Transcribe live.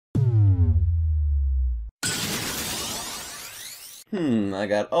I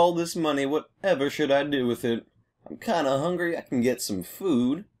got all this money, whatever should I do with it? I'm kinda hungry, I can get some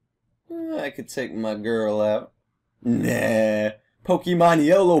food. I could take my girl out. Nah, Pokemon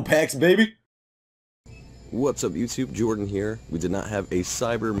YOLO packs, baby! What's up YouTube, Jordan here. We did not have a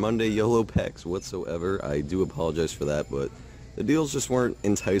Cyber Monday YOLO packs whatsoever. I do apologize for that, but the deals just weren't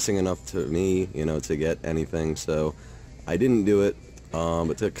enticing enough to me, to get anything, so I didn't do it.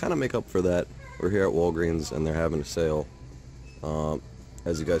 But to kind of make up for that, we're here at Walgreens and they're having a sale.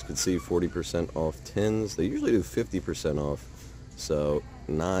 As you guys can see, 40% off tins. They usually do 50% off, so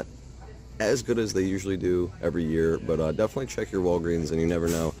not as good as they usually do every year, but definitely check your Walgreens and you never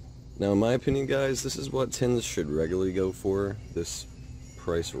know. Now in my opinion guys, this is what tins should regularly go for, this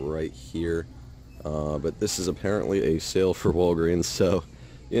price right here, but this is apparently a sale for Walgreens, so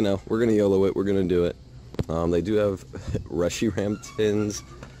we're gonna YOLO it, we're gonna do it. They do have Reshiram tins.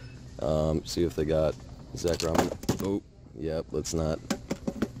 See if they got Zekrom. Oh, yep, let's not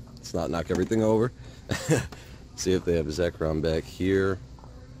knock everything over. See if they have Zekrom back here.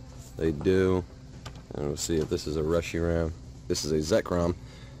 They do. And we'll see if this is a Reshiram. This is a Zekrom.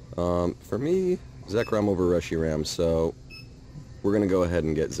 For me, Zekrom over Reshiram, so we're gonna go ahead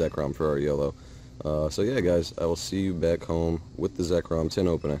and get Zekrom for our YOLO. So yeah guys, I will see you back home with the Zekrom tin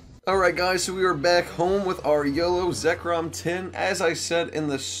opening. Alright guys, so we are back home with our YOLO Zekrom tin. As I said in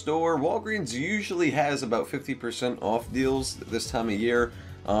the store, Walgreens usually has about 50% off deals this time of year.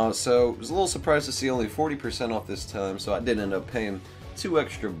 So I was a little surprised to see only 40% off this time, so I did end up paying $2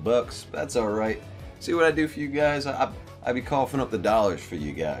 extra. That's alright. See what I do for you guys? I be coughing up the dollars for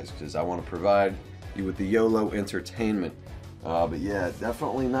you guys because I want to provide you with the YOLO entertainment. But yeah,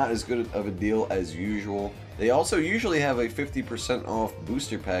 definitely not as good of a deal as usual. They also usually have a 50% off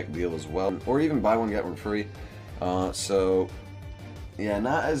booster pack deal as well, or even buy one get one free. So yeah,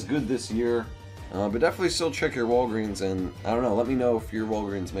 not as good this year, but definitely still check your Walgreens, and I don't know, let me know if your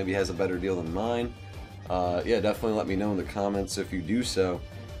Walgreens maybe has a better deal than mine. Yeah, definitely let me know in the comments if you do so.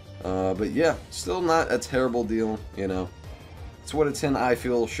 But yeah, still not a terrible deal, It's what a tin I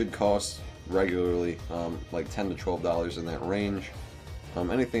feel should cost regularly, like $10 to $12 in that range.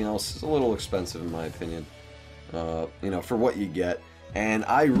 Anything else is a little expensive in my opinion, for what you get. And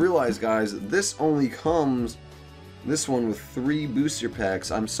I realize guys, this only comes, this one with 3 booster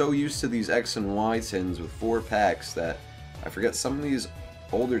packs. I'm so used to these X and Y tins with 4 packs that I forget some of these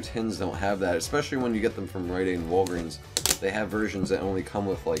older tins don't have that, especially when you get them from Rite Aid and Walgreens. They have versions that only come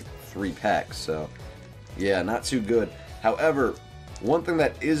with like 3 packs, so yeah, not too good. However, one thing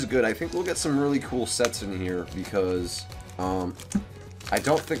that is good, I think we'll get some really cool sets in here because I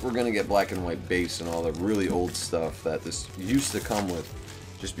don't think we're going to get black and white base and all the really old stuff that this used to come with,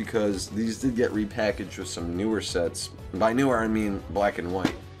 just because these did get repackaged with some newer sets. By newer, I mean black and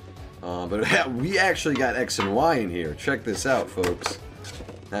white. But we actually got X and Y in here. Check this out, folks.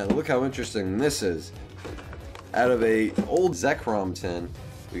 Now, look how interesting this is. Out of a old Zekrom tin,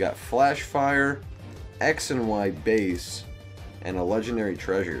 we got Flash Fire, X and Y base, and a Legendary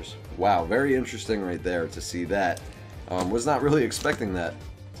Treasures. Wow, very interesting right there to see that. Was not really expecting that,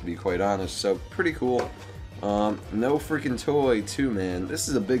 to be quite honest, so pretty cool. No freaking toy too, man. This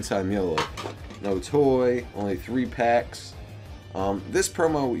is a big time YOLO. No toy, only 3 packs. This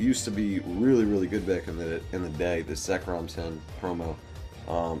promo used to be really good back in the day, this Zekrom 10 promo.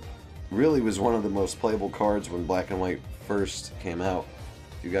 Really was one of the most playable cards when black and white first came out.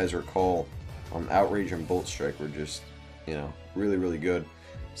 If you guys recall, Outrage and Bolt Strike were just, really good.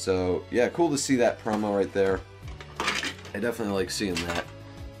 So yeah, cool to see that promo right there. I definitely like seeing that.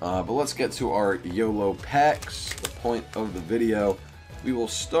 But let's get to our YOLO packs, the point of the video. We will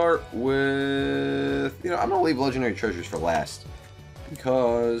start with, I'm going to leave Legendary Treasures for last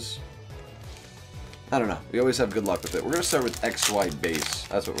because, I don't know, we always have good luck with it. We're going to start with XY base.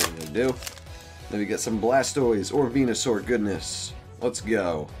 That's what we're going to do. Then we get some Blastoise or Venusaur goodness. Let's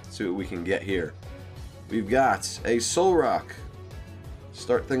go. See what we can get here. We've got a Solrock.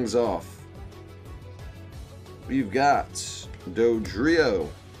 Start things off. We've got Dodrio.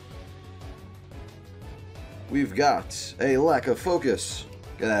 We've got a Lack of Focus.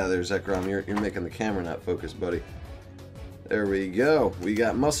 Get out of there, Zekrom. You're making the camera not focus, buddy. There we go. We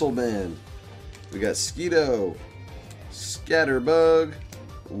got Muscle Band. We got Skeeto, Scatterbug,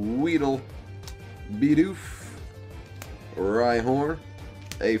 Weedle, Bidoof, Rhyhorn,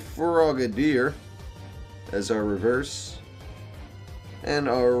 a Frogadier as our reverse, and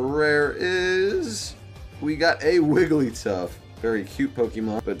our rare is, we got a Wigglytuff. Very cute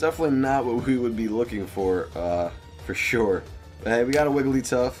Pokemon, but definitely not what we would be looking for sure. But hey, we got a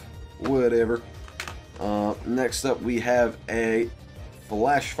Wigglytuff, whatever. Next up we have a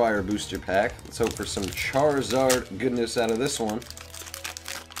Flash Fire booster pack. Let's hope for some Charizard goodness out of this one.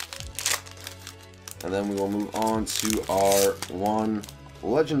 And then we will move on to our 1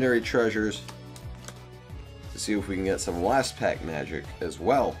 legendary treasures to see if we can get some last pack magic as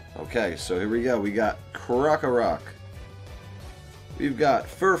well. Okay, so here we go. We got Krokorok. We've got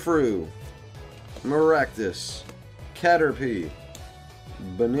Furfrou, Maractus, Caterpie,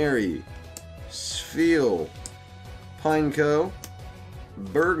 Baneri, Spheal, Pineco,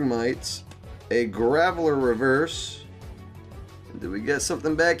 Bergmite, a Graveler reverse. Did we get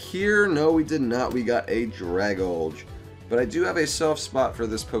something back here? No, we did not. We got a Dragolge. But I do have a soft spot for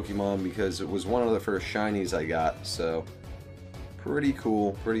this Pokemon because it was one of the first shinies I got. So, pretty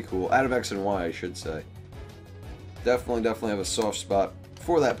cool, pretty cool. Out of X and Y, I should say. Definitely have a soft spot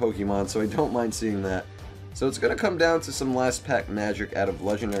for that Pokemon, so I don't mind seeing that. So it's going to come down to some last pack magic out of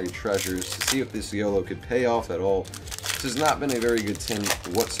legendary treasures to see if this YOLO could pay off at all. This has not been a very good tin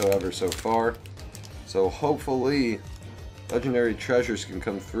whatsoever so far. So hopefully legendary treasures can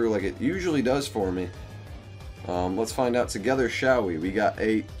come through like it usually does for me. Let's find out together, shall we? We got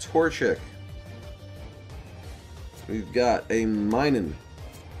a Torchic. We've got a Minun,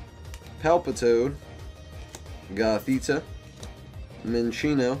 Palpitoad, Gothita,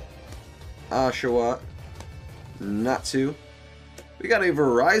 Minccino, Oshawott, Natsu. We got a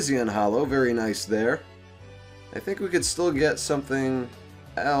Virizion Hollow, very nice there. I think we could still get something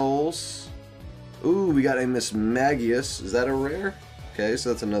else. Ooh, we got a Mismagius. Is that a rare? Okay, so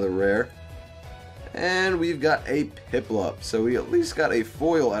that's another rare. And we've got a Piplup. So we at least got a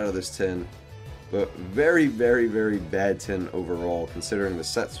foil out of this tin. But very bad tin overall, considering the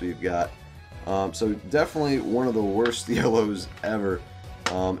sets we've got. So definitely one of the worst YOLOs ever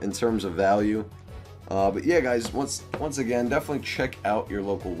in terms of value. But yeah, guys, once again, definitely check out your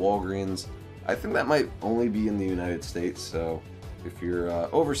local Walgreens. I think that might only be in the United States, so if you're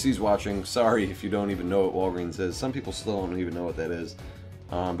overseas watching, sorry if you don't even know what Walgreens is. Some people still don't even know what that is.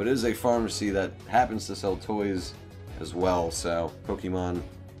 But it is a pharmacy that happens to sell toys as well, so Pokemon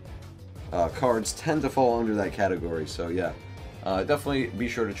cards tend to fall under that category, so yeah. Definitely be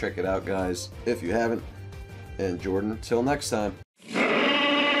sure to check it out, guys, if you haven't. And Jordan, till next time. Let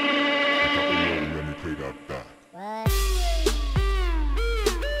me play that back.